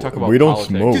not Kyle, here to talk about we don't politics.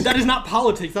 smoke. Dude, that is not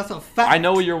politics. That's a fact. I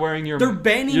know you're wearing your. They're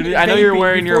banning I know you're vaping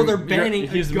wearing your. before they're banning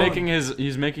he's a gun. making his.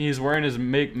 He's wearing his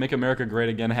Make America Great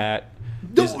Again hat.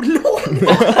 No, I'm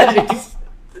not.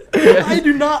 I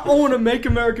do not own a Make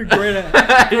America Great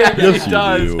hat. Yeah, Yes, he you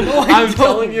does. do. No, I I'm don't.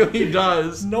 telling you, he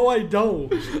does. No, I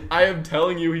don't. I am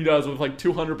telling you, he does with like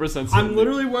 200% certainty. I'm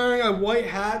literally wearing a white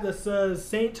hat that says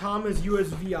St. Thomas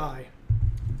USVI.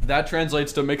 That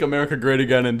translates to "Make America Great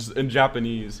Again" in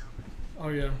Japanese. Oh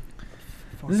yeah.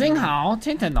 Zing hao,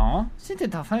 tinta no, tinta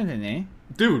ta fan ne.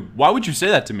 Dude, why would you say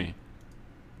that to me?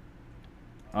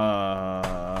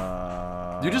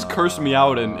 Uh. You just cursed me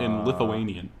out in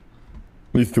Lithuanian.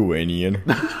 Lithuanian.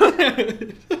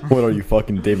 What are you,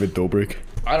 fucking David Dobrik?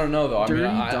 I don't know though. I mean, Dirty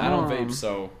I don't Dom. vape,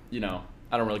 so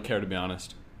I don't really care to be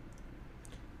honest.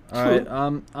 All right.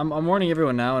 I'm warning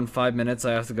everyone now. In 5 minutes,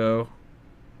 I have to go.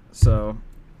 So.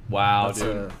 Wow, That's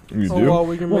dude. You Oh, do? well,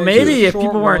 we can Well, make maybe it a if short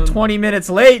people weren't one. 20 minutes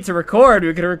late to record,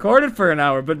 we could have recorded for an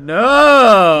hour. But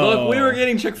no. Look, we were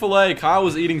getting Chick-fil-A. Kyle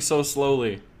was eating so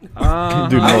slowly. Dude, I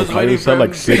no, was Kyle waiting just had for like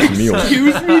him. 6 meals.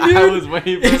 Excuse me, I dude. was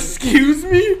waiting. For Excuse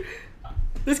me.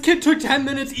 This kid took 10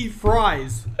 minutes to eat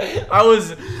fries. I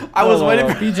was waiting.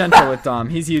 For, Be gentle with Dom.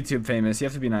 He's YouTube famous. You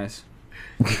have to be nice.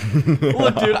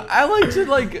 look, dude, I like to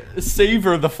like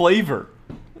savor the flavor.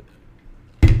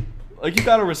 Like you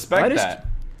gotta respect Why does- that.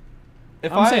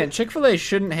 If I'm saying Chick-fil-A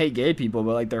shouldn't hate gay people,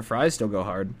 but like their fries still go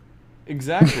hard.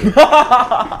 exactly. Wait.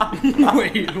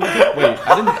 Wait,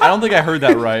 I don't think I heard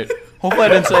that right. Hopefully, I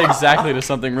didn't say exactly to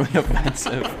something really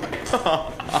offensive.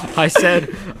 I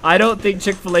said I don't think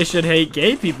Chick-fil-A should hate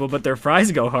gay people, but their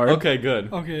fries go hard. Okay,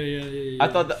 good. Okay, yeah. I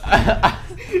thought that.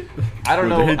 I don't Wait,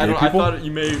 know. they hate I gay people? thought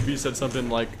you maybe said something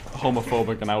like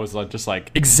homophobic, and I was like, just like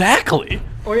exactly.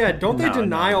 Oh yeah, don't they No,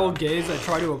 deny no, no. all gays that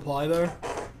try to apply there?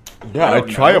 Yeah, I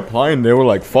tried applying. They were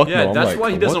like, fuck Yeah, no. I'm that's like, why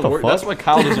he what doesn't the work. fuck? That's why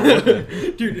Kyle doesn't work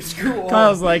there. Dude, screw all.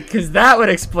 Kyle's like, because that would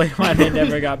explain why they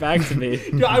never got back to me.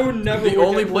 Dude, I would never. The work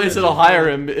only at place Woolworths. that'll hire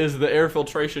him is the air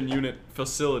filtration unit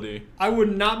facility. I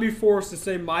would not be forced to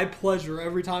say my pleasure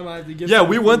every time I have to give. Yeah, someone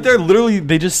we went food. there. Literally,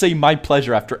 they just say "my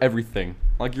pleasure" after everything.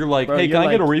 Like you're like, Bro, "Hey, you're can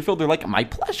I get a like- refill?" They're like, "My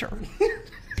pleasure."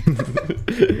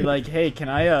 You're like, hey, can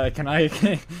I,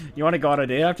 you want to go on a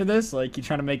date after this? Like, you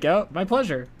trying to make out? My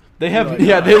pleasure. They have, like,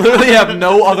 yeah, they literally have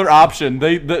no other option.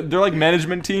 They're like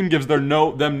management team gives them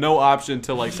no option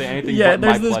to like say anything. Yeah, but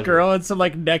there's my this pleasure. girl and some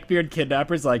like neckbeard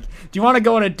kidnappers like, do you want to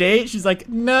go on a date? She's like,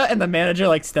 nah, and the manager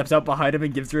like steps out behind him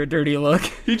and gives her a dirty look.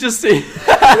 He just she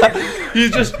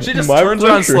just My turns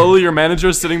around pleasure. slowly. Your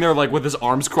manager's sitting there like with his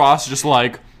arms crossed, just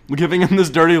like giving him this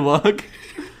dirty look,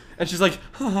 and she's like,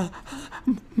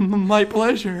 "My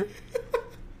pleasure."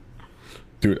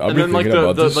 Dude, I've And been then like thinking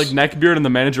about the this. like neckbeard and the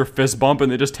manager fist bump,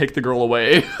 and they just take the girl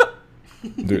away.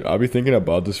 Dude, I've been thinking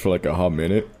about this for like a hot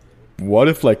minute. What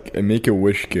if like a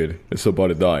Make-A-Wish kid is about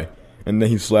to die, and then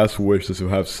his last wish is to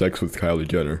have sex with Kylie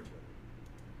Jenner?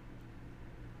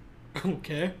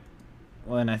 Okay.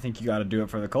 Well, and I think you got to do it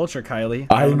for the culture, Kylie.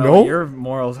 I don't know. what your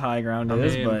morals high ground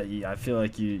is, mean- but I feel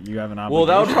like you have an obligation. Well,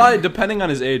 that would probably, depending on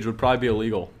his age, would probably be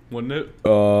illegal, wouldn't it?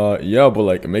 Yeah, but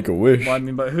like Make-A-Wish, Well, I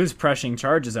mean, but who's pressing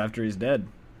charges after he's dead?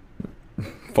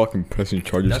 fucking pressing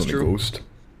charges That's on true. a ghost.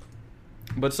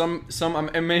 But some,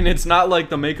 I mean, it's not like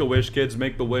the Make-A-Wish kids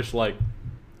make the wish like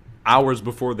hours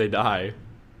before they die.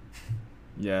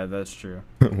 Yeah, that's true.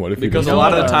 What if he Because just a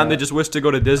lot of the what, time they just wish to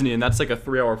go to Disney, and that's like a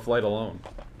 3-hour flight alone.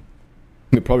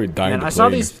 They probably die in Man, the I saw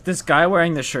plane. this guy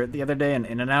wearing the shirt the other day in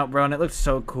In-N-Out, bro, and it looked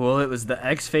so cool. It was the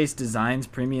X-Face Designs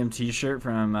premium T-shirt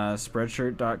from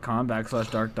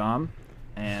Spreadshirt.com/DarkDom.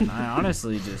 And I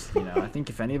honestly just, I think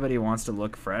if anybody wants to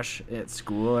look fresh at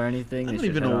school or anything, I they don't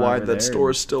should even head know on why over that there store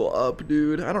and- is still up,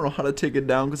 dude. I don't know how to take it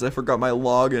down because I forgot my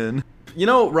login. You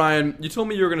know, Ryan, you told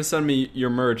me you were gonna send me your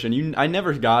merch, and I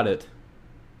never got it.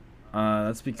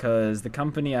 That's because the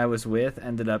company I was with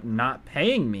ended up not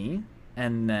paying me,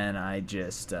 and then I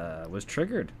just was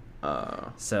triggered.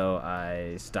 So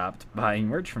I stopped buying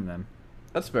merch from them.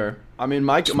 That's fair. I mean,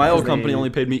 my old company they- only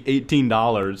paid me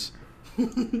 $18.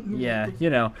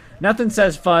 Yeah, nothing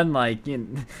says fun like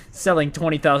selling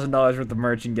 $20,000 worth of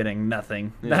merch and getting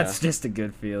nothing. Yeah. That's just a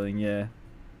good feeling, yeah.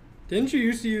 Didn't you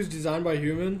used to use Design by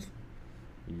Humans?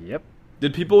 Yep.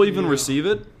 Did people even Yeah. receive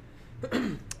it?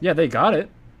 Yeah, they got it.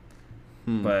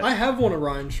 Hmm. But I have one of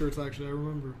Ryan's shirts actually. I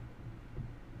remember.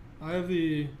 I have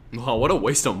the Oh, what a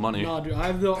waste of money. nah, dude. I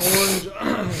have the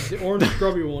orange, the orange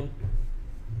scrubby one.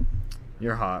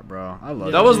 you're hot, bro. I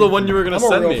love That you. was the one you were gonna I'm a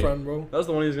send real me. friend, bro. That was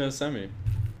the one he was gonna send me.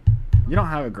 You don't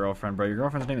have a girlfriend, bro. Your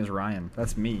girlfriend's name is Ryan.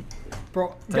 That's me.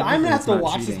 Bro, Technically, I'm gonna have it's to not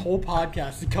watch this cheating. whole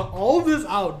podcast to cut all of this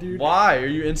out, dude. Why? Are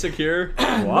you insecure?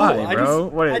 Why, I bro?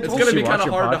 just- What? I It's told gonna does be she kind watch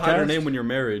of your hard to hide her podcast? name when you're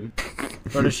married.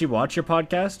 Bro, does she watch your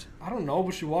podcast? I don't know,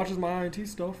 but she watches my IT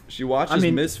stuff. She watches I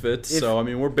mean, Misfits, if- so I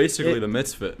mean, we're basically it- the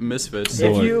Misfits.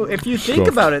 So, If like, you think stuff.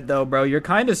 about it though, bro, you're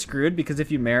kind of screwed because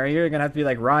if you marry her, you're gonna have to be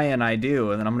like Ryan, I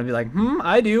do, and then I'm gonna be like,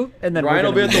 I do, and then Ryan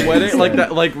we're will be gonna at the wedding, like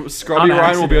that, like Scrubby On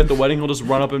Ryan will be at accident. the wedding. He'll just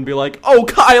run up and be like, "Oh,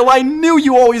 Kyle, I knew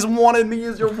you always wanted me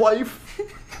as your wife."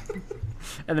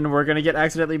 and then we're gonna get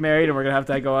accidentally married, and we're gonna have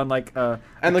to go on like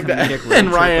And like comedic road and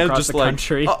trip Ryan across just the like,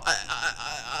 country. "Oh,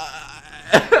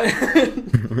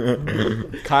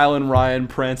 Kyle and Ryan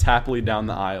prance happily down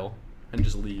the aisle and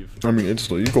just leave. I mean, it's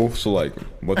legal, so like,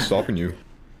 what's stopping you?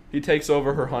 He takes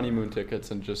over her honeymoon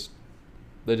tickets and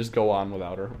they just go on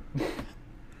without her.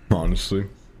 Honestly.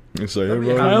 It's like,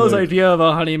 everybody, Kyle's like, idea of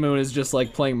a honeymoon is just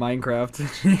like playing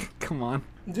Minecraft. Come on.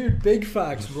 Dude, big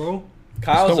facts, bro.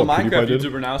 Kyle's a Is that what Minecraft PewDiePie did?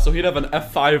 YouTuber now, so he'd have an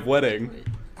F5 wedding.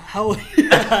 Hell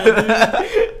yeah,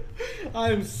 dude.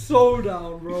 I'm so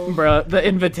down, bro. Bro, the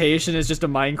invitation is just a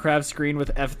Minecraft screen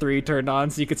with F3 turned on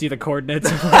so you can see the coordinates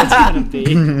of where it's gonna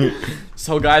be.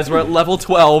 So guys, we're at level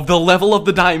 12, the level of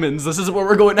the diamonds. This is where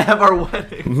we're going to have our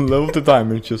wedding. level the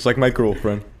diamond, just like my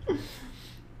girlfriend.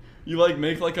 You like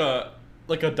make like a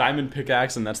diamond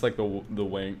pickaxe, and that's like the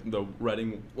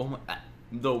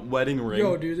wedding ring.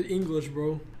 Yo, dude, the English,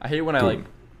 bro. I hate when I like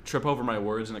trip over my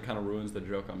words and it kind of ruins the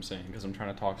joke I'm saying because I'm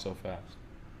trying to talk so fast.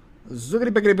 Zoogity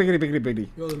biggity biggity biggity biggity.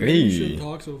 Yo, maybe you Hey. shouldn't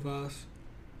talk so fast.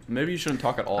 Maybe you shouldn't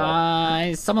talk at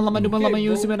all. Someone lama duma lama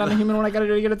use bro. it. I'm a human when I gotta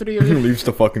do get it He through. leaves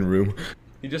the fucking room.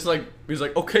 He's like,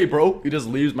 okay, bro. He just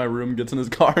leaves my room, gets in his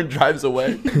car, and drives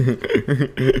away.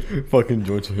 Fucking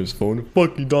joins on his phone.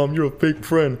 Fuck you, Dom, you're a fake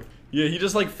friend. Yeah, he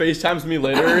just like FaceTimes me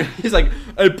later. He's like,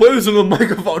 hey, play this on the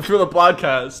microphone for the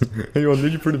podcast. Hey, I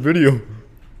need you for the video.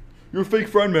 You're a fake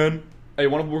friend, man. Hey,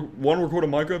 want to record a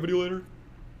Minecraft video later?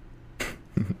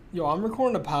 Yo, I'm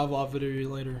recording a Pavlov video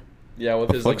later. Yeah, with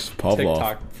The his like fuck's Pavlov?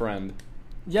 TikTok friend.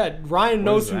 Yeah, Ryan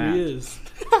knows who that? he is.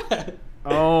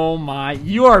 Oh my,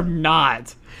 you are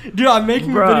not. Dude, I'm making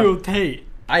Bruh. a video with Tate.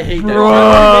 I hate that. Bro. guy.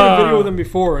 I made a video with him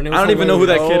before, and it was I don't even know who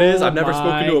that hilarious. kid is. Oh I've never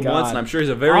spoken to him my once, God. and I'm sure he's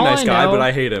a very All nice I guy, know but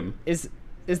I hate him. Is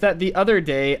that the other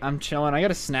day I'm chilling. I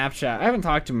got a Snapchat. I haven't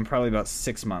talked to him in probably about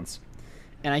 6 months.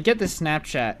 And I get this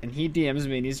Snapchat, and he DMs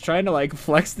me, and he's trying to like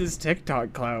flex this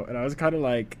TikTok clout, and I was kind of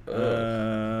like,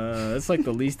 that's like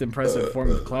the least impressive form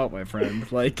of clout, my friend.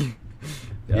 Like,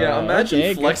 Yeah, imagine okay,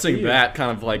 good for flexing you. that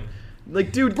kind of like,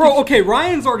 dude, Bro, okay,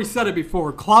 Ryan's already said it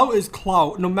before. Clout is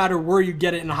clout, no matter where you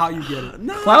get it and how you get it.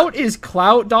 Clout is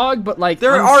clout, dog, but like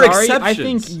There I'm are sorry, I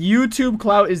think exceptions. YouTube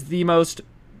clout is the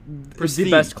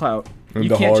Prestige. best clout. And You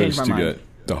the can't change hardest my to mind.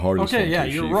 get. The hardest Okay, one yeah, to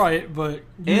you're achieve. right, but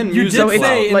And you music did clout.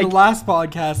 say in Like- the last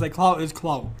podcast that clout is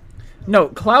clout. No,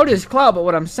 clout is clout, but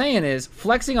what I'm saying is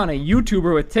flexing on a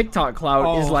YouTuber with TikTok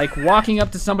clout is Oh. like walking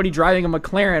up to somebody driving a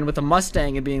McLaren with a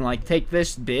Mustang and being like, "Take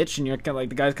this, bitch," and you're kind of like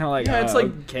the guy's kind of like, Yeah, it's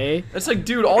like- okay, It's like,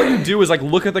 dude, all you do is like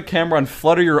look at the camera and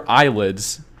flutter your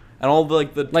eyelids, and all the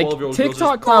like the like 12-year-old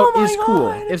TikTok clout is cool.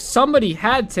 If somebody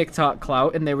had TikTok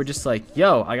clout and they were just like,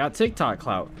 "Yo, I got TikTok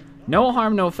clout, no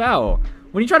harm, no foul."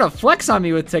 When you try to flex on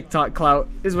me with TikTok clout,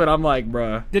 is what I'm like,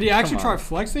 bruh. Did he actually Come try on.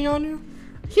 flexing on you?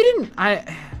 He didn't.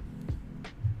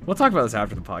 We'll talk about this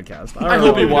after the podcast. I don't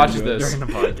hope know he what we're watches gonna do this. during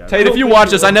the podcast. Tate, if you watch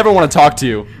this, I never want to talk to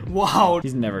you. Wow.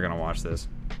 He's never gonna watch this.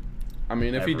 I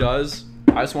mean, if he Ever. does,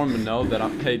 I just want him to know that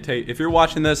hey, Tate, if you're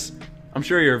watching this, I'm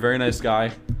sure you're a very nice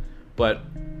guy, but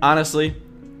honestly,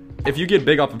 if you get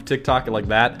big off of TikTok like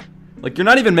that, like you're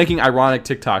not even making ironic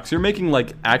TikToks, you're making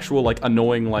like actual like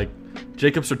annoying like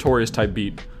Jacob Sartorius type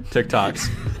beat TikToks.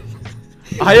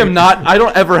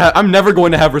 I'm never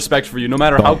going to have respect for you, no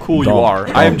matter how cool you are.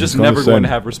 I am just Dom, never going to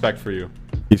send- have respect for you.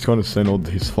 He's gonna send all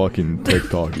these fucking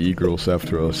TikTok e-girls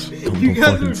after us. Don't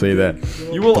fucking say that.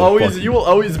 You will Don't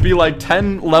always be like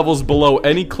 10 levels below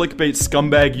any clickbait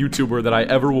scumbag YouTuber that I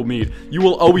ever will meet. You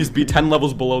will always be 10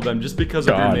 levels below them just because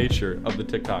of your God. nature of the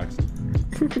TikToks.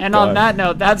 And God. on that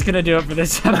note, that's gonna do it for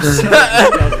this episode.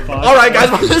 All right,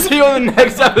 guys, we'll see you on the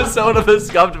next episode of the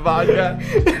Scuffed Podcast.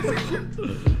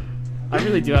 I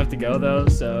really do have to go though,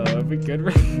 so if we could.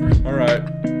 All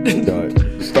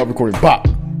right. Stop recording. Bop.